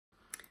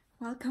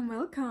Welcome,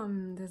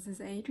 welcome. This is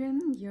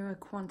Adriane, your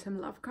quantum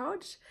love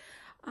coach.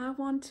 I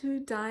want to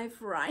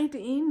dive right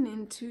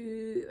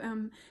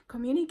into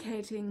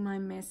communicating my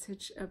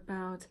message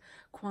about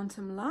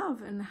quantum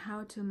love and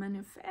how to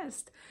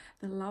manifest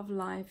the love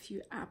life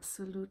you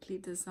absolutely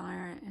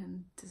desire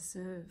and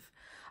deserve.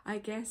 I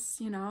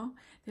guess,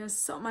 there's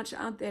so much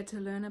out there to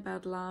learn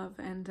about love,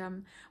 and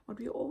what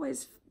we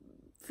always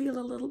feel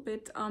a little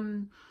bit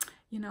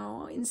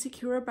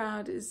insecure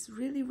about is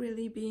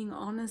really being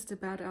honest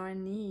about our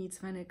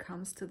needs when it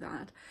comes to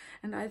that.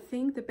 And I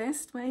think the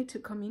best way to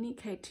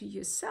communicate to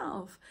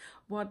yourself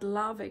what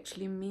love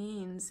actually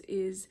means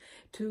is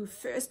to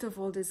first of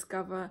all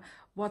discover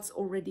what's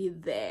already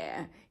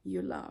there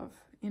you love.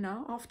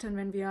 Often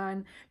when we are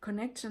in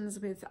connections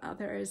with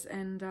others,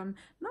 and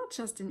not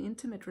just in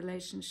intimate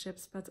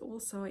relationships, but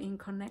also in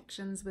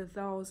connections with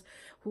those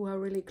who are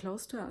really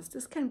close to us.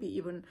 This can be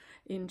even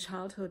in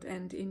childhood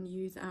and in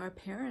youth, our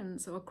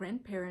parents or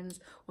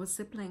grandparents or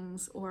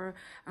siblings or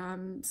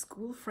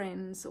school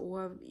friends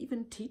or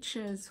even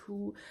teachers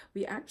who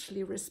we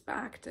actually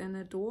respect and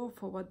adore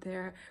for what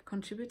they're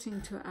contributing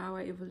to our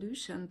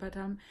evolution. But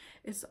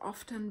it's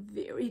often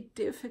very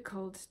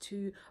difficult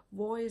to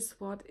voice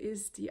what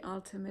is the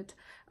ultimate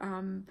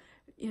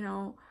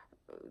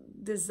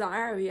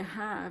desire we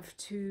have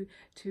to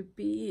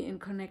be in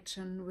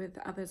connection with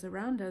others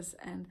around us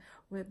and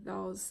with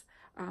those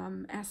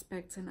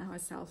aspects in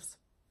ourselves.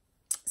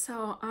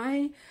 So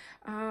I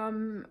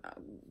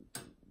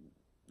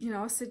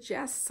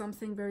suggest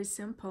something very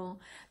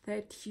simple,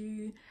 that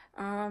you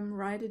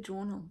write a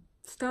journal.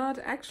 Start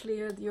actually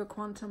your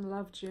quantum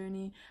love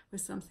journey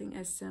with something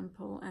as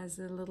simple as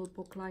a little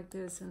book like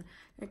this, and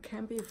it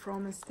can be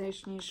from a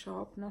stationery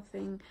shop,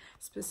 nothing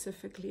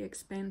specifically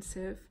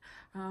expensive,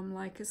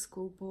 like a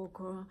school book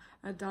or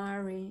a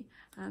diary,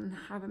 and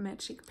have a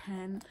magic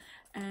pen.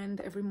 And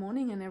every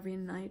morning and every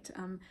night,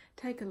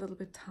 take a little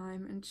bit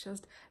time and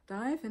just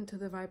dive into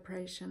the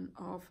vibration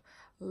of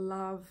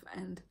love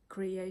and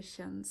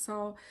creation.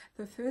 So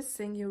the first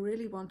thing you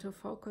really want to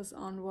focus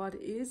on, what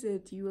is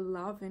it you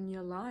love in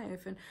your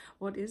life, and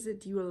what is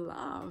it you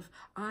love?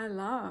 I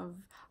love.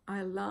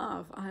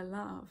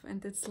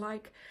 And it's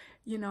like,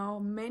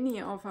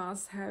 many of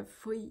us have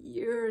for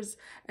years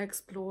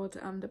explored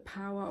the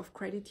power of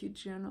gratitude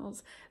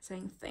journals,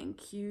 saying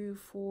thank you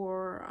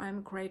for,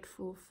 I'm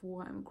grateful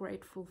for.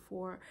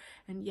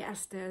 And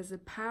yes, there's a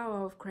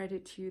power of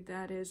gratitude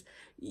that is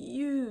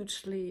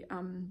hugely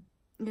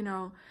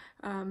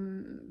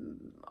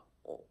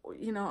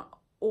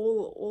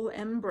all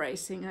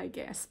embracing, I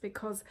guess,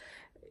 because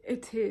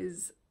it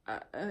is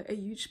a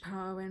huge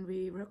power when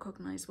we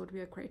recognize what we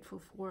are grateful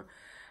for.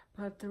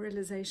 But the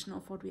realization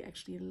of what we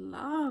actually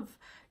love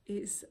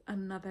is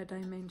another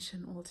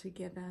dimension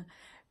altogether,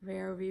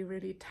 where we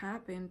really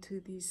tap into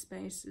these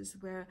spaces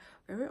where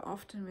very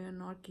often we are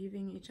not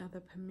giving each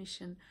other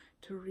permission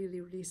to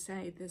really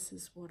say, this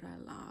is what I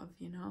love,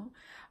 even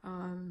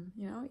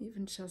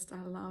just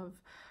I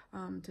love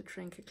to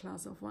drink a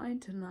glass of wine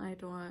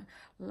tonight, or I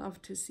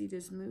love to see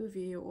this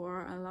movie,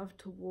 or I love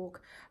to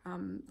walk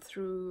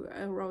through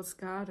a rose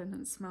garden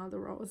and smell the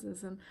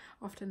roses. And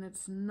often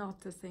it's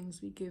not the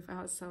things we give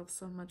ourselves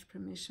so much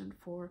permission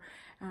for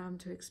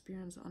to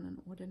experience on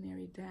an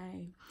ordinary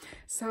day.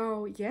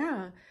 So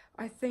yeah,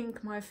 I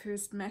think my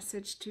first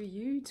message to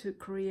you to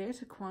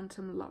create a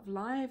quantum love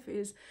life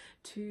is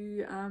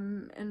to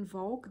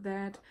invoke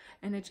that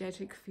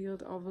energetic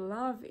field of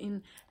love,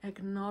 in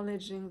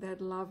acknowledging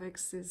that love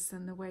exists.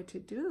 And the way to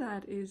do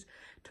that is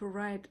to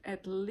write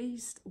at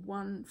least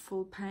one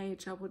full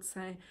page. I would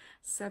say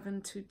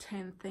 7 to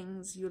 10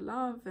 things you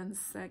love, and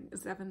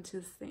 7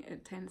 to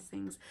 10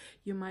 things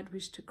you might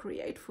wish to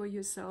create for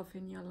yourself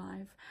in your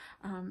life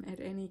at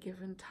any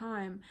given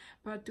time.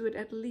 But do it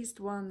at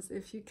least once,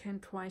 if you can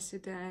twice a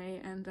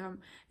day. And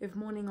if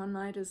morning or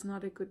night is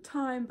not a good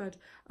time, but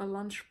a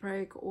lunch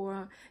break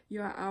or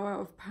your hour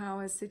of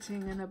power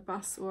sitting in a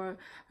bus or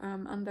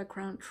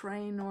underground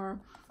train or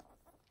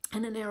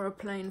in an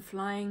aeroplane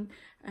flying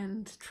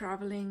and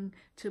traveling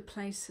to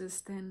places,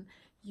 then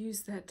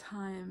use that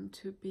time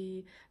to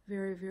be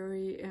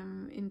very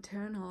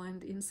internal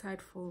and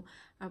insightful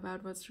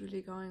about what's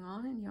really going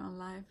on in your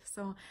life.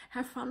 So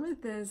have fun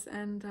with this,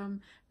 and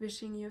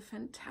wishing you a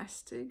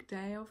fantastic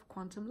day of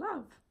quantum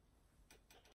love.